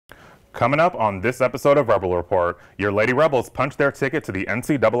Coming up on this episode of Rebel Report, your Lady Rebels punch their ticket to the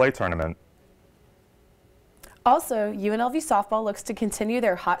NCAA tournament. Also, UNLV softball looks to continue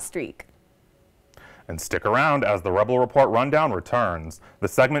their hot streak. And stick around as the Rebel Report Rundown returns, the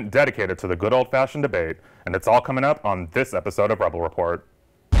segment dedicated to the good old-fashioned debate, and it's all coming up on this episode of Rebel Report.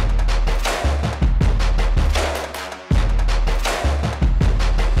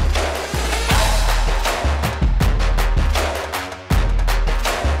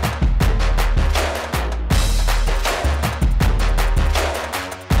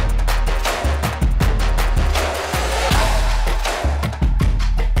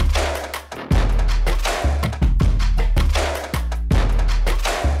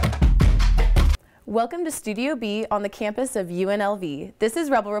 Welcome to Studio B on the campus of UNLV. This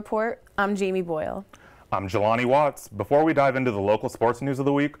is Rebel Report. I'm Jamie Boyle. I'm Jelani Watts. Before we dive into the local sports news of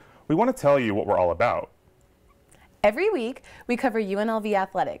the week, we want to tell you what we're all about. Every week, we cover UNLV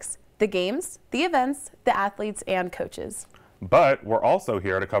athletics, the games, the events, the athletes, and coaches. But we're also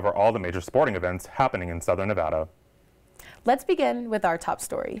here to cover all the major sporting events happening in Southern Nevada. Let's begin with our top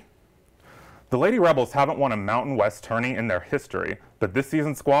story. The Lady Rebels haven't won a Mountain West tourney in their history, but this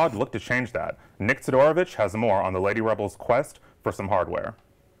season's squad looked to change that. Nick Todorovich has more on the Lady Rebels' quest for some hardware.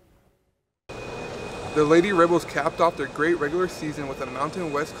 The Lady Rebels capped off their great regular season with a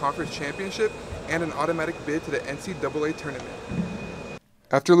Mountain West Conference Championship and an automatic bid to the NCAA tournament.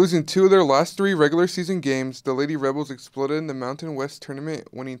 After losing 2 of their last 3 regular season games, the Lady Rebels exploded in the Mountain West tournament,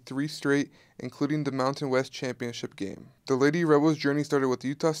 winning 3 straight, including the Mountain West Championship game. The Lady Rebels' journey started with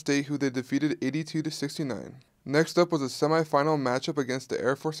Utah State, who they defeated 82-69. Next up was a semifinal matchup against the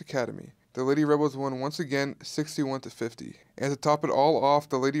Air Force Academy. The Lady Rebels won once again 61-50. And to top it all off,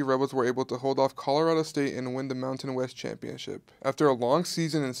 the Lady Rebels were able to hold off Colorado State and win the Mountain West Championship. After a long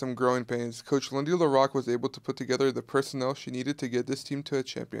season and some growing pains, Coach Lindy LaRocque was able to put together the personnel she needed to get this team to a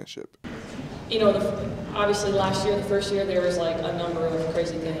championship. You know, obviously last year, the first year, there was like a number of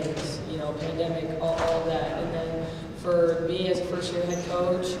crazy things, you know, pandemic, all of that. And then for me as a first-year head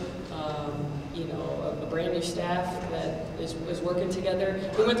coach, you know, a brand new staff that is working together.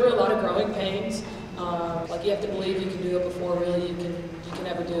 We went through a lot of growing pains. Like you have to believe you can do it before really you can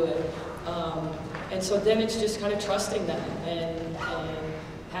ever do it. And so then it's just kind of trusting them and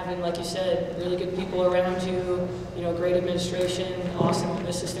having, like you said, really good people around you, you know, great administration, awesome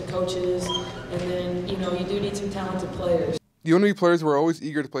assistant coaches, and then, you know, you do need some talented players. The UNLV players were always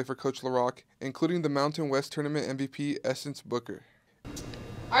eager to play for Coach LaRocque, including the Mountain West Tournament MVP, Essence Booker.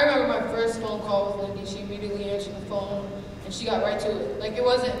 I remember my first phone call with Lindy. She immediately answered the phone, and she got right to it. Like, it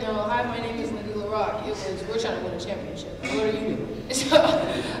wasn't, you know, hi, my name is Lindy LaRocque. It was, we're trying to win a championship. What are you doing? So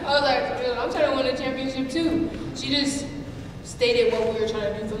I was like, I'm trying to win a championship too. She just stated what we were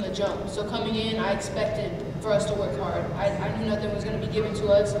trying to do from the jump. So coming in, I expected for us to work hard. I knew nothing was going to be given to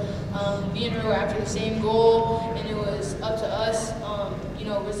us. Me and her were after the same goal, and it was up to us. You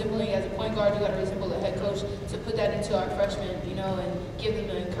know, resembling as a point guard, you got to resemble the head coach to put that into our freshmen, you know, and give them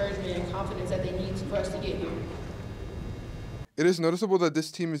the encouragement and confidence that they need for us to get here. It is noticeable that this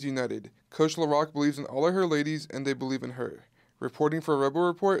team is united. Coach LaRocque believes in all of her ladies, and they believe in her. Reporting for Rebel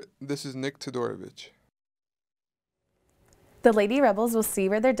Report, this is Nick Todorovich. The Lady Rebels will see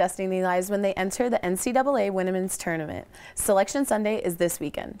where their destiny lies when they enter the NCAA Women's Tournament. Selection Sunday is this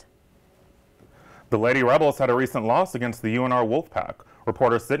weekend. The Lady Rebels had a recent loss against the UNR Wolfpack.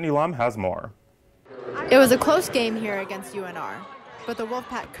 Reporter Sydney Lum has more. It was a close game here against UNR, but the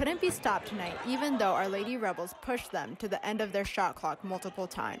Wolfpack couldn't be stopped tonight, even though our Lady Rebels pushed them to the end of their shot clock multiple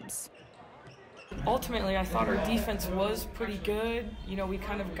times. Ultimately, I thought our defense was pretty good. You know, we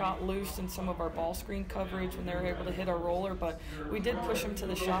kind of got loose in some of our ball screen coverage when they were able to hit our roller, but we did push them to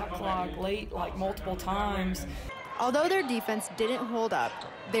the shot clock late, like multiple times. Although their defense didn't hold up,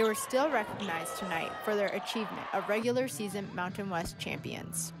 they were still recognized tonight for their achievement of regular season Mountain West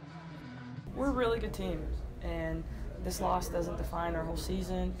champions. We're a really good team, and this loss doesn't define our whole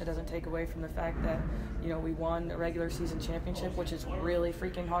season. It doesn't take away from the fact that, you know, we won a regular season championship, which is really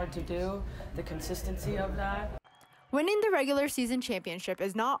freaking hard to do, the consistency of that. Winning the regular season championship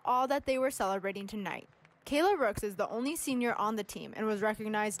is not all that they were celebrating tonight. Kayla Rooks is the only senior on the team and was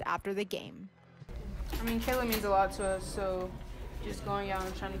recognized after the game. I mean, Kayla means a lot to us, so just going out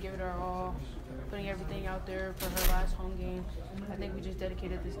and trying to give it our all, putting everything out there for her last home game. I think we just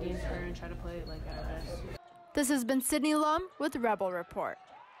dedicated this game to her and try to play it like our best. This has been Sydney Lum with Rebel Report.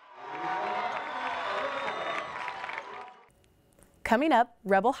 Coming up,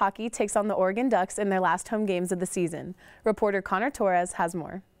 Rebel Hockey takes on the Oregon Ducks in their last home games of the season. Reporter Connor Torres has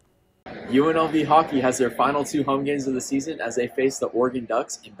more. UNLV Hockey has their final 2 home games of the season as they face the Oregon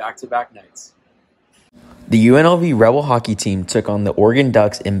Ducks in back-to-back nights. The UNLV Rebel hockey team took on the Oregon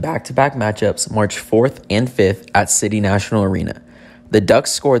Ducks in back-to-back matchups March 4th and 5th at City National Arena. The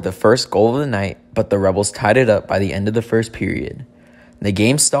Ducks scored the first goal of the night, but the Rebels tied it up by the end of the first period. The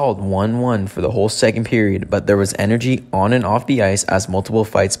game stalled 1-1 for the whole second period, but there was energy on and off the ice as multiple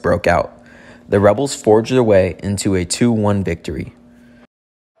fights broke out. The Rebels forged their way into a 2-1 victory.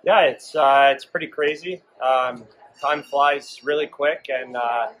 Yeah, it's pretty crazy. Time flies really quick, and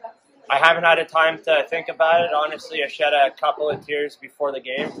I haven't had a time to think about it. Honestly, I shed a couple of tears before the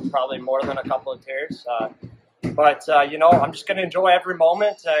game, probably more than a couple of tears. But I'm just going to enjoy every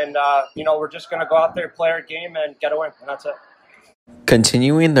moment, and, we're just going to go out there, play our game, and get a win, and that's it.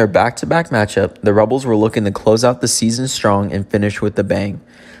 Continuing their back-to-back matchup, the Rebels were looking to close out the season strong and finish with a bang.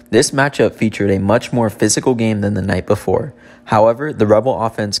 This matchup featured a much more physical game than the night before. However, the Rebel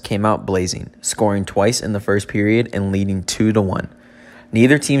offense came out blazing, scoring twice in the first period and leading 2-1.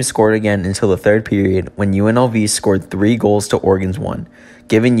 Neither team scored again until the third period when UNLV scored 3 goals to Oregon's 1,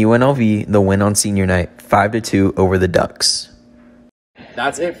 giving UNLV the win on senior night 5-2 over the Ducks.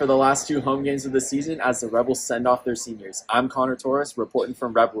 That's it for the last 2 home games of the season as the Rebels send off their seniors. I'm Connor Torres reporting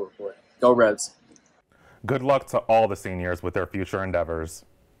from Rebel Report. Go Rebs. Good luck to all the seniors with their future endeavors.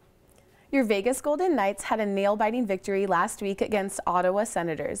 Your Vegas Golden Knights had a nail-biting victory last week against Ottawa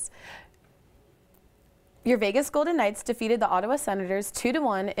Senators. Your Vegas Golden Knights defeated the Ottawa Senators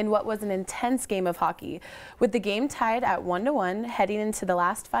 2-1 in what was an intense game of hockey, with the game tied at 1-1 heading into the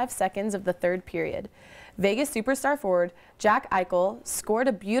last 5 seconds of the third period. Vegas superstar forward Jack Eichel scored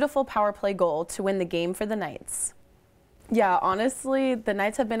a beautiful power play goal to win the game for the Knights. Yeah, honestly, the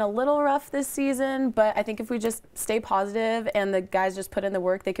Knights have been a little rough this season, but I think if we just stay positive and the guys just put in the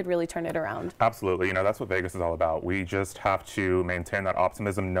work, they could really turn it around. Absolutely. That's what Vegas is all about. We just have to maintain that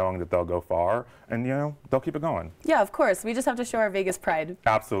optimism, knowing that they'll go far, and, they'll keep it going. Yeah, of course. We just have to show our Vegas pride.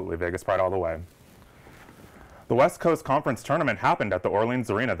 Absolutely. Vegas pride all the way. The West Coast Conference Tournament happened at the Orleans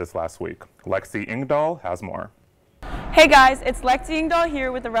Arena this last week. Lexi Ingdahl has more. Hey guys, it's Lexi Ingdahl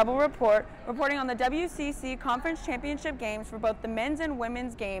here with the Rebel Report, reporting on the WCC Conference Championship games for both the men's and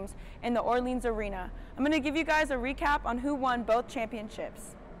women's games in the Orleans Arena. I'm going to give you guys a recap on who won both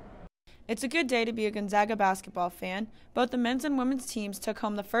championships. It's a good day to be a Gonzaga basketball fan. Both the men's and women's teams took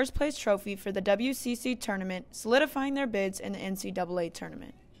home the first place trophy for the WCC tournament, solidifying their bids in the NCAA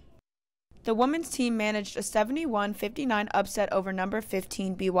tournament. The women's team managed a 71-59 upset over number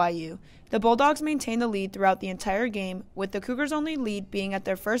 15 BYU. The Bulldogs maintained the lead throughout the entire game, with the Cougars' only lead being at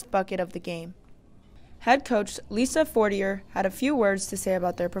their first bucket of the game. Head coach Lisa Fortier had a few words to say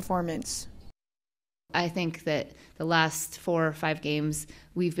about their performance. I think that the last 4 or 5 games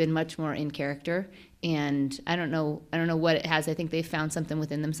we've been much more in character, and I don't know what it has. I think they've found something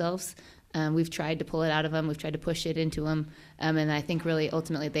within themselves. We've tried to pull it out of them. We've tried to push it into them. And I think really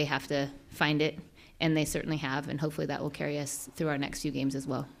ultimately they have to find it, and they certainly have, and hopefully that will carry us through our next few games as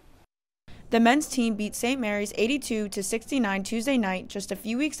well. The men's team beat St. Mary's 82-69 Tuesday night, just a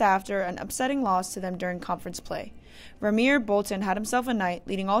few weeks after an upsetting loss to them during conference play. Ramir Bolton had himself a night,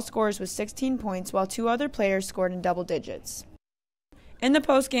 leading all scorers with 16 points, while 2 other players scored in double digits. In the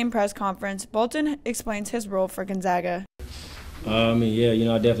post-game press conference, Bolton explains his role for Gonzaga. I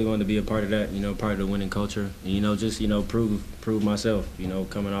definitely wanted to be a part of that, part of the winning culture, and, just, prove myself,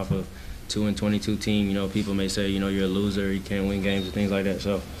 coming off a 2-22 team, people may say, you're a loser, you can't win games and things like that.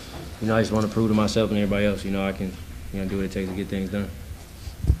 So, I just want to prove to myself and everybody else, I can, do what it takes to get things done.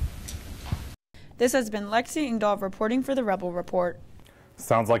 This has been Lexi Ingdahl reporting for the Rebel Report.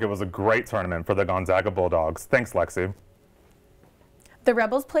 Sounds like it was a great tournament for the Gonzaga Bulldogs. Thanks, Lexi. The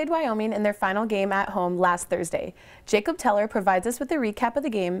Rebels played Wyoming in their final game at home last Thursday. Jacob Teller provides us with a recap of the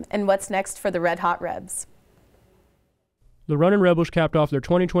game and what's next for the Red Hot Rebs. The Runnin' Rebels capped off their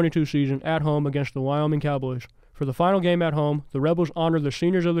 2022 season at home against the Wyoming Cowboys. For the final game at home, the Rebels honored the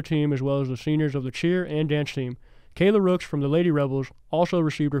seniors of the team as well as the seniors of the cheer and dance team. Kayla Rooks from the Lady Rebels also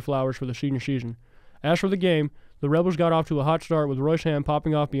received her flowers for the senior season. As for the game, the Rebels got off to a hot start with Royce Ham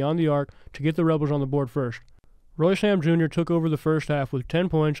popping off beyond the arc to get the Rebels on the board first. Royce Ham Jr. took over the first half with 10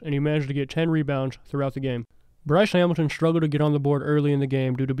 points, and he managed to get 10 rebounds throughout the game. Bryce Hamilton struggled to get on the board early in the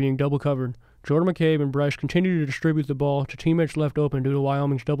game due to being double covered. Jordan McCabe and Bryce continued to distribute the ball to teammates left open due to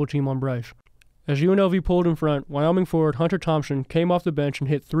Wyoming's double team on Bryce. As UNLV pulled in front, Wyoming forward Hunter Thompson came off the bench and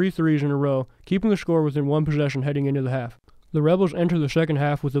hit 3 threes in a row, keeping the score within 1 possession heading into the half. The Rebels entered the second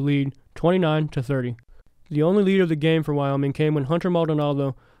half with the lead, 29-30. The only lead of the game for Wyoming came when Hunter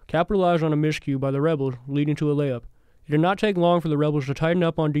Maldonado capitalized on a miscue by the Rebels, leading to a layup. It did not take long for the Rebels to tighten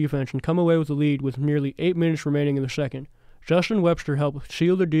up on defense and come away with the lead with nearly 8 minutes remaining in the second. Justin Webster helped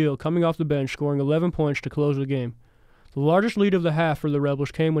seal the deal, coming off the bench, scoring 11 points to close the game. The largest lead of the half for the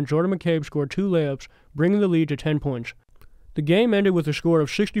Rebels came when Jordan McCabe scored 2 layups, bringing the lead to 10 points. The game ended with a score of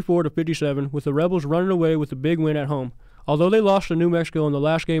 64-57, with the Rebels running away with a big win at home. Although they lost to New Mexico in the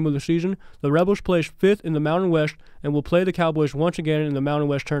last game of the season, the Rebels placed 5th in the Mountain West and will play the Cowboys once again in the Mountain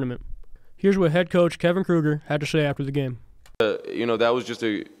West tournament. Here's what head coach Kevin Kruger had to say after the game. That was just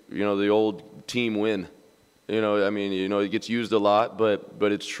the old team win. It gets used a lot,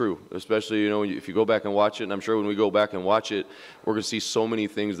 but it's true. Especially, if you go back and watch it, and I'm sure when we go back and watch it, we're going to see so many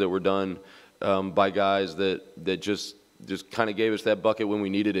things that were done by guys that just kind of gave us that bucket when we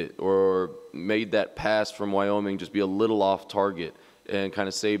needed it, or made that pass from Wyoming just be a little off target and kind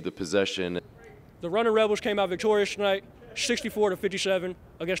of save the possession. The Running Rebels came out victorious tonight, 64-57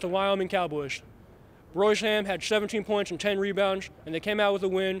 against the Wyoming Cowboys. Royce Ham had 17 points and 10 rebounds, and they came out with a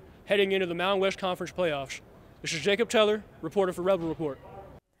win heading into the Mountain West Conference playoffs. This is Jacob Teller, reporter for Rebel Report.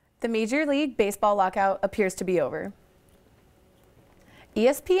 The Major League Baseball lockout appears to be over.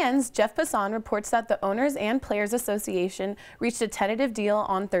 ESPN's Jeff Passan reports that the Owners and Players Association reached a tentative deal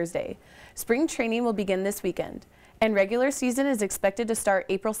on Thursday. Spring training will begin this weekend, and regular season is expected to start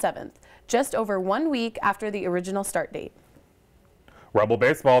April 7th, just over 1 week after the original start date. Rebel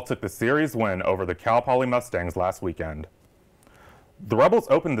Baseball took the series win over the Cal Poly Mustangs last weekend. The Rebels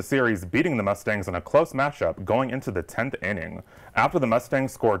opened the series beating the Mustangs in a close matchup going into the 10th inning. After the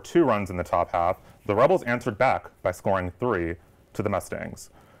Mustangs scored 2 runs in the top half, the Rebels answered back by scoring 3 to the Mustangs.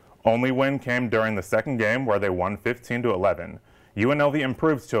 Only win came during the second game where they won 15-11. UNLV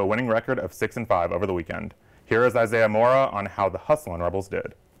improves to a winning record of 6-5 over the weekend. Here is Isaiah Mora on how the Hustlin' Rebels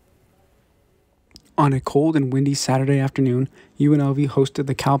did. On a cold and windy Saturday afternoon, UNLV hosted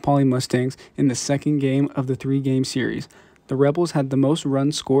the Cal Poly Mustangs in the second game of the 3-game series. The Rebels had the most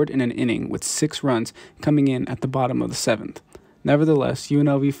runs scored in an inning, with 6 runs coming in at the bottom of the 7th. Nevertheless,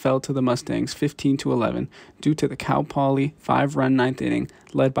 UNLV fell to the Mustangs 15-11 due to the Cal Poly 5-run 9th inning,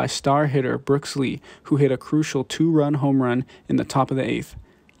 led by star hitter Brooks Lee, who hit a crucial 2-run home run in the top of the 8th.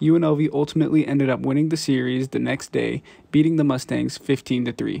 UNLV ultimately ended up winning the series the next day, beating the Mustangs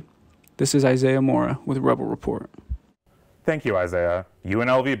 15-3. This is Isaiah Mora with Rebel Report. Thank you, Isaiah.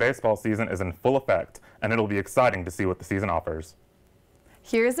 UNLV baseball season is in full effect, and it'll be exciting to see what the season offers.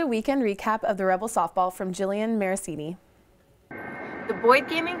 Here's a weekend recap of the Rebel softball from Jillian Maracini. The Boyd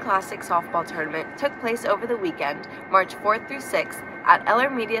Gaming Classic softball tournament took place over the weekend, March 4th through 6th, at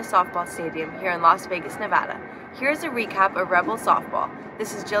Eller Media Softball Stadium here in Las Vegas, Nevada. Here's a recap of Rebel softball.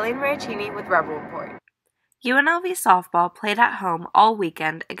 This is Jillian Maracini with Rebel Report. UNLV softball played at home all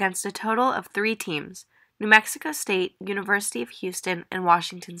weekend against a total of 3 teams: New Mexico State, University of Houston, and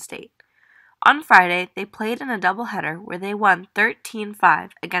Washington State. On Friday, they played in a doubleheader where they won 13-5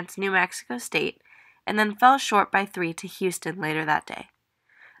 against New Mexico State and then fell short by 3 to Houston later that day.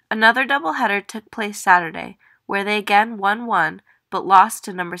 Another doubleheader took place Saturday where they again won 1 but lost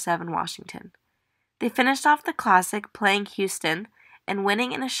to number 7 Washington. They finished off the Classic playing Houston and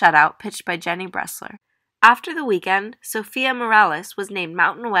winning in a shutout pitched by Jenny Bressler. After the weekend, Sophia Morales was named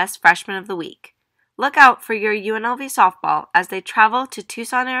Mountain West Freshman of the Week. Look out for your UNLV softball as they travel to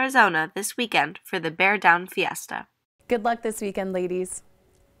Tucson, Arizona this weekend for the Bear Down Fiesta. Good luck this weekend, ladies.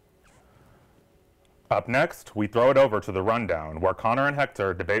 Up next, we throw it over to the Rundown, where Connor and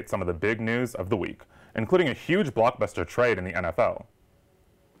Hector debate some of the big news of the week, including a huge blockbuster trade in the NFL.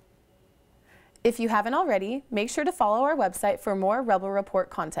 If you haven't already, make sure to follow our website for more Rebel Report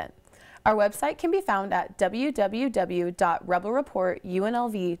content. Our website can be found at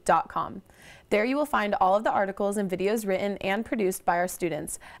www.rebelreportunlv.com. There you will find all of the articles and videos written and produced by our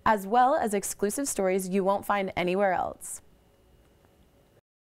students, as well as exclusive stories you won't find anywhere else.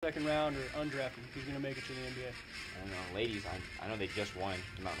 Second round or undrafted, who's going to make it to the NBA? I don't know. Ladies, I know they just won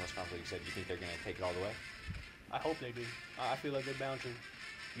the Mountain West Conference. You said, do you think they're going to take it all the way? I hope they do. I feel like they're bound to.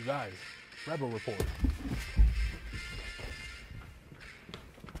 You guys, Rebel Report.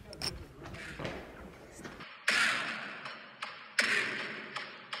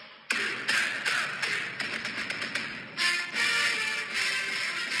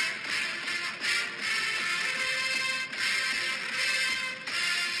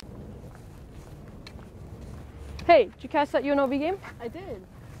 Hey, did you catch that UNLV game? I did.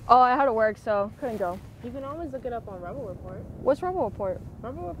 Oh, I had to work, so couldn't go. You can always look it up on Rebel Report. What's Rebel Report?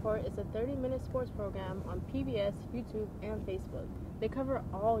 Rebel Report is a 30-minute sports program on PBS, YouTube, and Facebook. They cover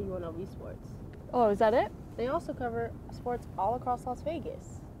all UNLV sports. Oh, is that it? They also cover sports all across Las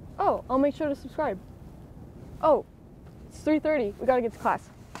Vegas. Oh, I'll make sure to subscribe. Oh, it's 3:30. We gotta get to class.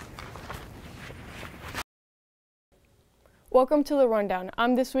 Welcome to The Rundown.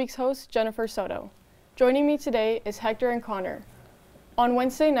 I'm this week's host, Jennifer Soto. Joining me today is Hector and Connor. On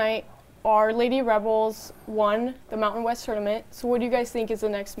Wednesday night, our Lady Rebels won the Mountain West tournament. So what do you guys think is the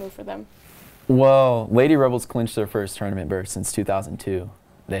next move for them? Well, Lady Rebels clinched their first tournament berth since 2002.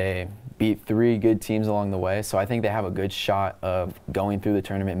 They beat 3 good teams along the way, so I think they have a good shot of going through the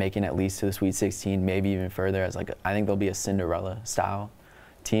tournament, making at least to the Sweet 16, maybe even further. I think they'll be a Cinderella-style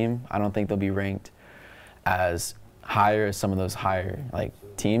team. I don't think they'll be ranked as higher as some of those higher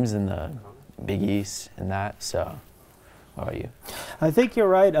teams in the Big East and that. So, what about you? I think you're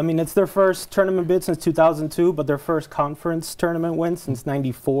right. I mean, it's their first tournament bid since 2002, but their first conference tournament win since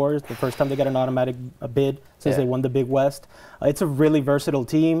 '94. It's the first time they got an automatic bid since they won the Big West. It's a really versatile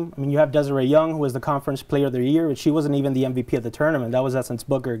team. I mean, you have Desiree Young, who was the conference player of the year, but she wasn't even the MVP of the tournament. That was Essence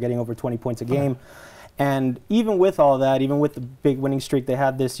Booker getting over 20 points a game. And even with all that, even with the big winning streak they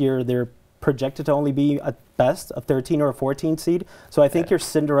had this year, they're projected to only be at best a 13 or a 14 seed. So I think your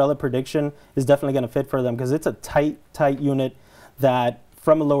Cinderella prediction is definitely going to fit for them because it's a tight unit that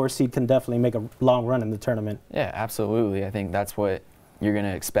from a lower seed can definitely make a long run in the tournament. Yeah, absolutely. I think that's what you're going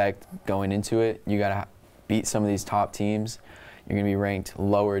to expect going into it. You got to beat some of these top teams. You're going to be ranked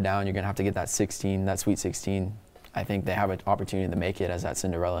lower down. You're going to have to get that Sweet 16. I think they have an opportunity to make it as that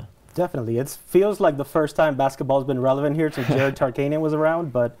Cinderella. Definitely. It feels like the first time basketball's been relevant here since Jared Tarkanian was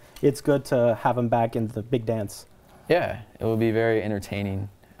around, but it's good to have him back in the big dance. Yeah, it will be very entertaining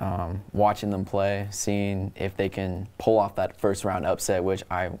watching them play, seeing if they can pull off that first round upset, which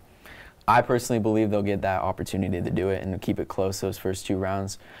I personally believe they'll get that opportunity to do it and keep it close those first 2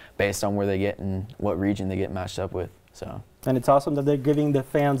 rounds based on where they get and what region they get matched up with. So. And it's awesome that they're giving the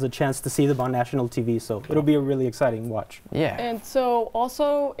fans a chance to see them on national TV, so it'll be a really exciting watch. Yeah. And so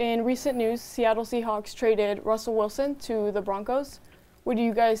also in recent news, Seattle Seahawks traded Russell Wilson to the Broncos. What do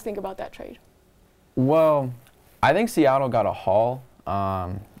you guys think about that trade? Well, I think Seattle got a haul.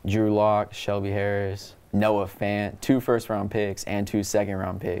 Drew Lock, Shelby Harris, Noah Fant, 2 first-round picks and 2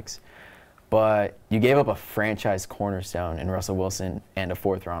 second-round picks. But you gave up a franchise cornerstone in Russell Wilson and a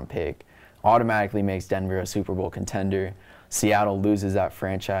 4th-round pick. Automatically makes Denver a Super Bowl contender. Seattle loses that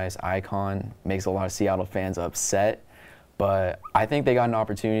franchise icon, makes a lot of Seattle fans upset. But I think they got an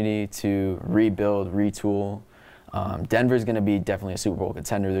opportunity to rebuild, retool. Denver's going to be definitely a Super Bowl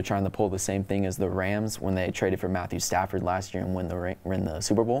contender. They're trying to pull the same thing as the Rams when they traded for Matthew Stafford last year and win the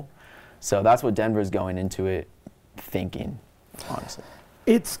Super Bowl. So that's what Denver's going into it thinking, honestly.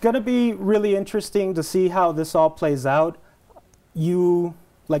 It's going to be really interesting to see how this all plays out.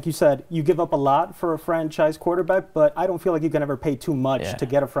 Like you said, you give up a lot for a franchise quarterback, but I don't feel like you can ever pay too much to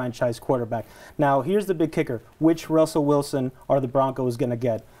get a franchise quarterback. Now, here's the big kicker. Which Russell Wilson are the Broncos going to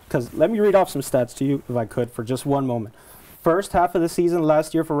get? Because let me read off some stats to you, if I could, for just one moment. First half of the season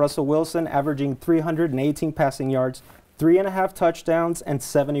last year for Russell Wilson, averaging 318 passing yards, 3.5 touchdowns, and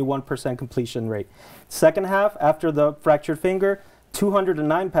 71% completion rate. Second half, after the fractured finger,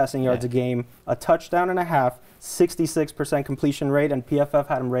 209 passing yards a game, a touchdown and a half, 66% completion rate, and PFF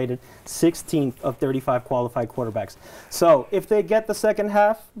had him rated 16th of 35 qualified quarterbacks. So if they get the second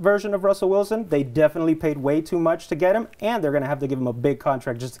half version of Russell Wilson, they definitely paid way too much to get him, and they're going to have to give him a big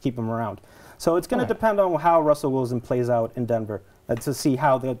contract just to keep him around. So it's going to depend on how Russell Wilson plays out in Denver to see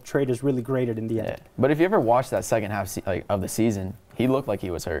how the trade is really graded in the end. But if you ever watched that second half of the season, he looked like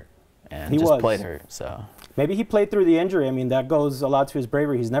he was hurt and he just played hurt. So. Maybe he played through the injury. I mean, that goes a lot to his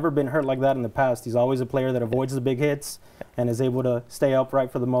bravery. He's never been hurt like that in the past. He's always a player that avoids the big hits and is able to stay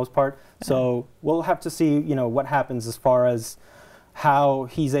upright for the most part. So we'll have to see, what happens as far as how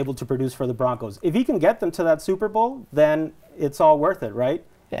he's able to produce for the Broncos. If he can get them to that Super Bowl, then it's all worth it, right?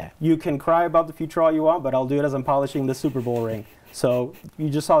 Yeah. You can cry about the future all you want, but I'll do it as I'm polishing the Super Bowl ring. So you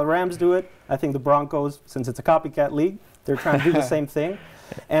just saw the Rams do it. I think the Broncos, since it's a copycat league, they're trying to do the same thing.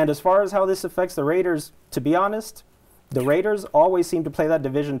 And as far as how this affects the Raiders, to be honest, the Raiders always seem to play that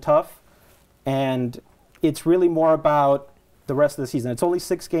division tough, and it's really more about the rest of the season. It's only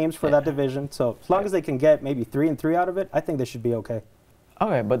 6 games for that division, so as long as they can get maybe 3-3 out of it, I think they should be okay.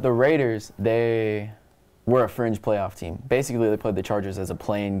 Okay, but the Raiders, they were a fringe playoff team. Basically, they played the Chargers as a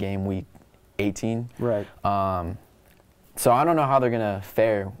play-in game week 18. Right. So I don't know how they're going to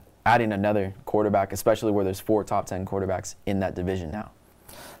fare adding another quarterback, especially where there's 4 top 10 quarterbacks in that division now.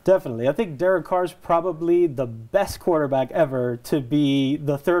 Definitely. I think Derek Carr's probably the best quarterback ever to be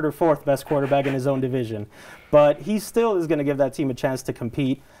the 3rd or 4th best quarterback in his own division. But he still is going to give that team a chance to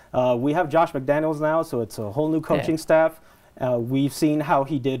compete. We have Josh McDaniels now, so it's a whole new coaching staff. We've seen how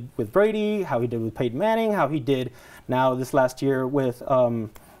he did with Brady, how he did with Peyton Manning, how he did now this last year with, oh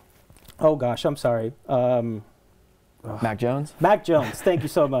gosh, I'm sorry. Mac Jones? Mac Jones, thank you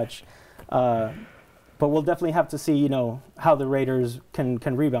so much. But we'll definitely have to see, how the Raiders can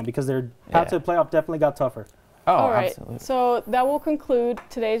rebound because their path to the playoff definitely got tougher. Oh, All right. absolutely. So that will conclude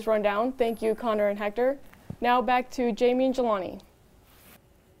today's rundown. Thank you, Connor and Hector. Now back to Jamie and Jelani.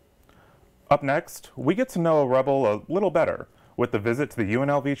 Up next, we get to know a Rebel a little better with the visit to the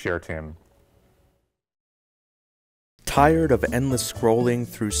UNLV cheer team. Tired of endless scrolling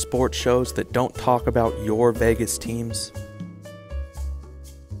through sports shows that don't talk about your Vegas teams?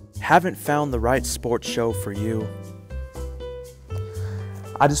 Haven't found the right sports show for you?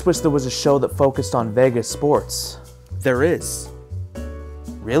 I just wish there was a show that focused on Vegas sports. There is.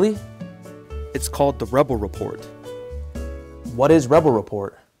 Really? It's called The Rebel Report. What is Rebel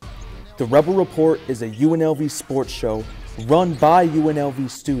Report? The Rebel Report is a UNLV sports show run by UNLV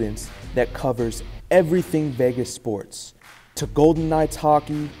students that covers everything Vegas sports. To Golden Knights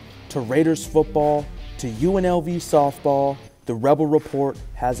hockey, to Raiders football, to UNLV softball, the Rebel Report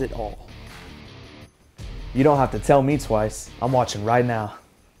has it all. You don't have to tell me twice. I'm watching right now.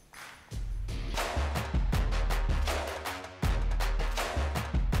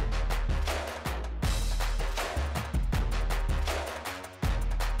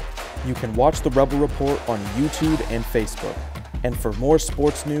 You can watch the Rebel Report on YouTube and Facebook. And for more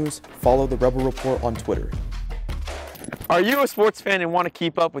sports news, follow the Rebel Report on Twitter. Are you a sports fan and want to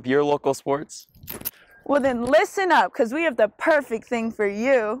keep up with your local sports? Well, then listen up, because we have the perfect thing for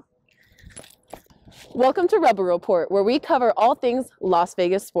you. Welcome to Rebel Report, where we cover all things Las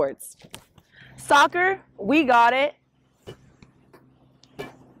Vegas sports. Soccer, we got it.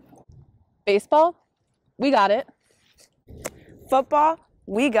 Baseball, we got it. Football,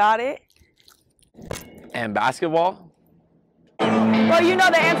 we got it. And basketball? Well, you know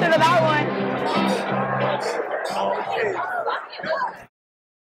the answer to that one.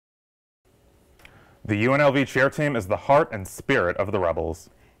 The UNLV cheer team is the heart and spirit of the Rebels.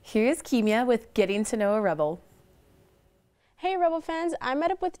 Here's Kimia with Getting to Know a Rebel. Hey Rebel fans, I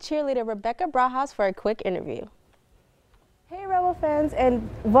met up with cheerleader Rebecca Brajas for a quick interview. Hey Rebel fans, and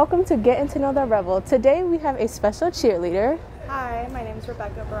welcome to Getting to Know the Rebel. Today we have a special cheerleader. Hi, my name is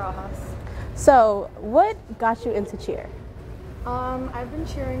Rebecca Barajas. So, what got you into cheer? I've been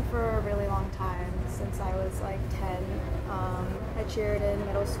cheering for a really long time, since I was like 10. I cheered in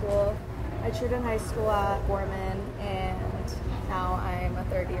middle school, I cheered in high school at Gorman, and now I'm a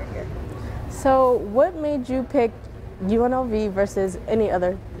third year here. So, what made you pick UNLV versus any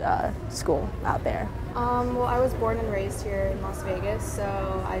other school out there? Well, I was born and raised here in Las Vegas, so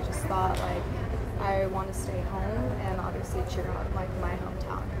I just thought like I want to stay home and obviously cheer on like my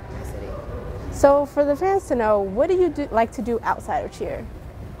hometown, my city. So for the fans to know, what do you like to do outside of cheer?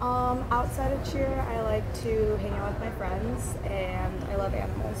 Outside of cheer, I like to hang out with my friends, and I love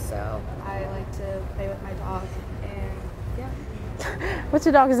animals, so I like to play with my dog, and yeah. What's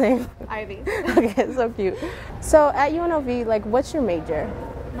your dog's name? Ivy. Okay, so cute. So at UNLV, like, what's your major?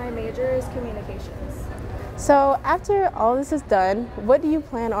 My major is communications. So after all this is done, what do you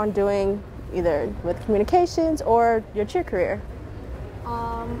plan on doing either with communications or your cheer career?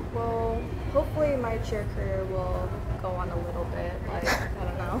 Well, hopefully my cheer career will go on a little bit, like, I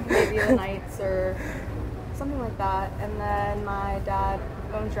don't know, maybe the Knights or something like that. And then my dad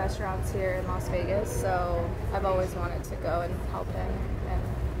owns restaurants here in Las Vegas, so I've always wanted to go and help him and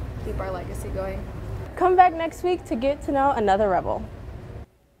keep our legacy going. Come back next week to get to know another Rebel.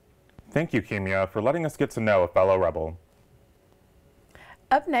 Thank you, Kimia, for letting us get to know a fellow Rebel.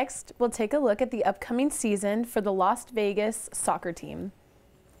 Up next, we'll take a look at the upcoming season for the Las Vegas soccer team.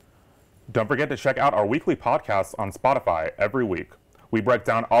 Don't forget to check out our weekly podcasts on Spotify every week. We break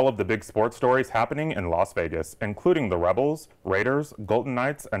down all of the big sports stories happening in Las Vegas, including the Rebels, Raiders, Golden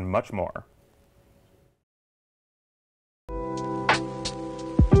Knights, and much more.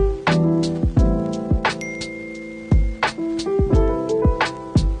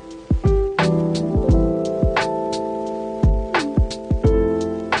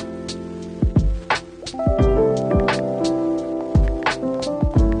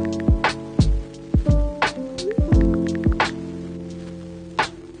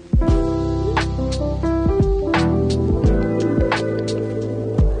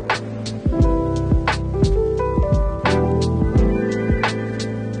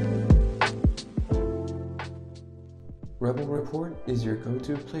 Rebel Report is your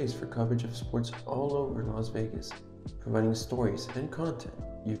go-to place for coverage of sports all over Las Vegas, providing stories and content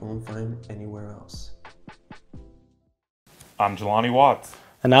you won't find anywhere else. I'm Jelani Watts.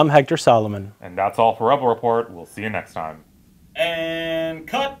 And I'm Hector Solomon. And that's all for Rebel Report. We'll see you next time. And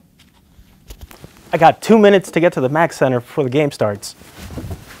cut! I got 2 minutes to get to the Mac Center before the game starts.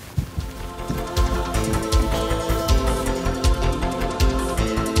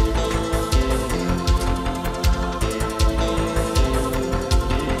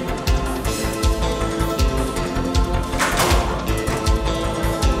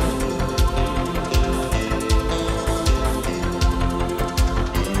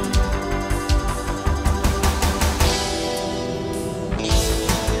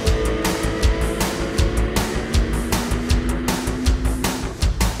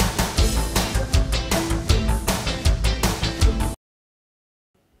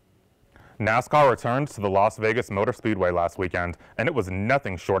 NASCAR returned to the Las Vegas Motor Speedway last weekend, and it was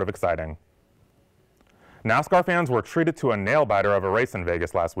nothing short of exciting. NASCAR fans were treated to a nail-biter of a race in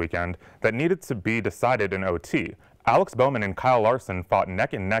Vegas last weekend that needed to be decided in OT. Alex Bowman and Kyle Larson fought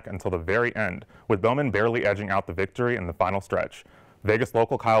neck and neck until the very end, with Bowman barely edging out the victory in the final stretch. Vegas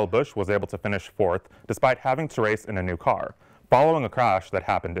local Kyle Busch was able to finish fourth despite having to race in a new car, following a crash that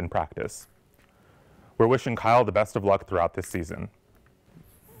happened in practice. We're wishing Kyle the best of luck throughout this season.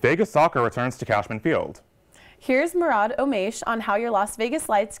 Vegas soccer returns to Cashman Field. Here's Murad Omesh on how your Las Vegas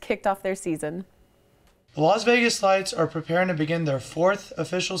Lights kicked off their season. The Las Vegas Lights are preparing to begin their 4th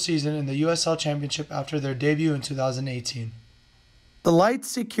official season in the USL Championship after their debut in 2018. The Lights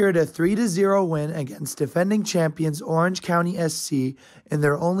secured a 3-0 win against defending champions Orange County SC in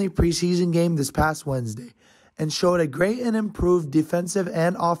their only preseason game this past Wednesday, and showed a great and improved defensive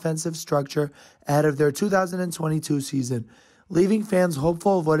and offensive structure ahead of their 2022 season, leaving fans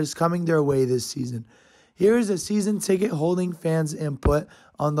hopeful of what is coming their way this season. Here is a season ticket holding fans' input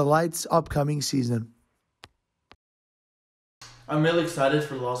on the Lights' upcoming season. I'm really excited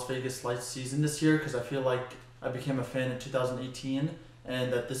for the Las Vegas Lights season this year because I feel like I became a fan in 2018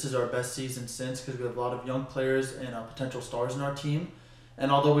 and that this is our best season since because we have a lot of young players and potential stars in our team.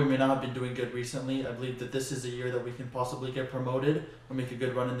 And although we may not have been doing good recently, I believe that this is a year that we can possibly get promoted or make a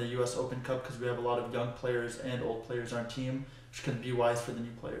good run in the U.S. Open Cup because we have a lot of young players and old players on our team, which can be wise for the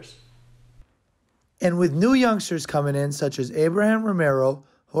new players. And with new youngsters coming in such as Abraham Romero,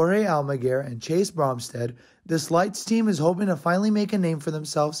 Jorge Almaguer, and Chase Bromstead, this Lights team is hoping to finally make a name for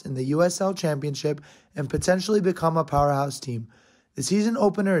themselves in the USL Championship and potentially become a powerhouse team. The season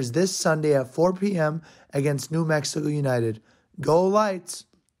opener is this Sunday at 4 p.m. against New Mexico United. Go Lights!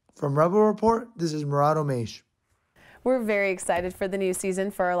 From Rebel Report, this is Murad Omesh. We're very excited for the new season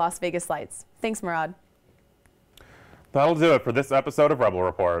for our Las Vegas Lights. Thanks, Murad. That'll do it for this episode of Rebel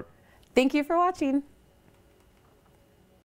Report. Thank you for watching.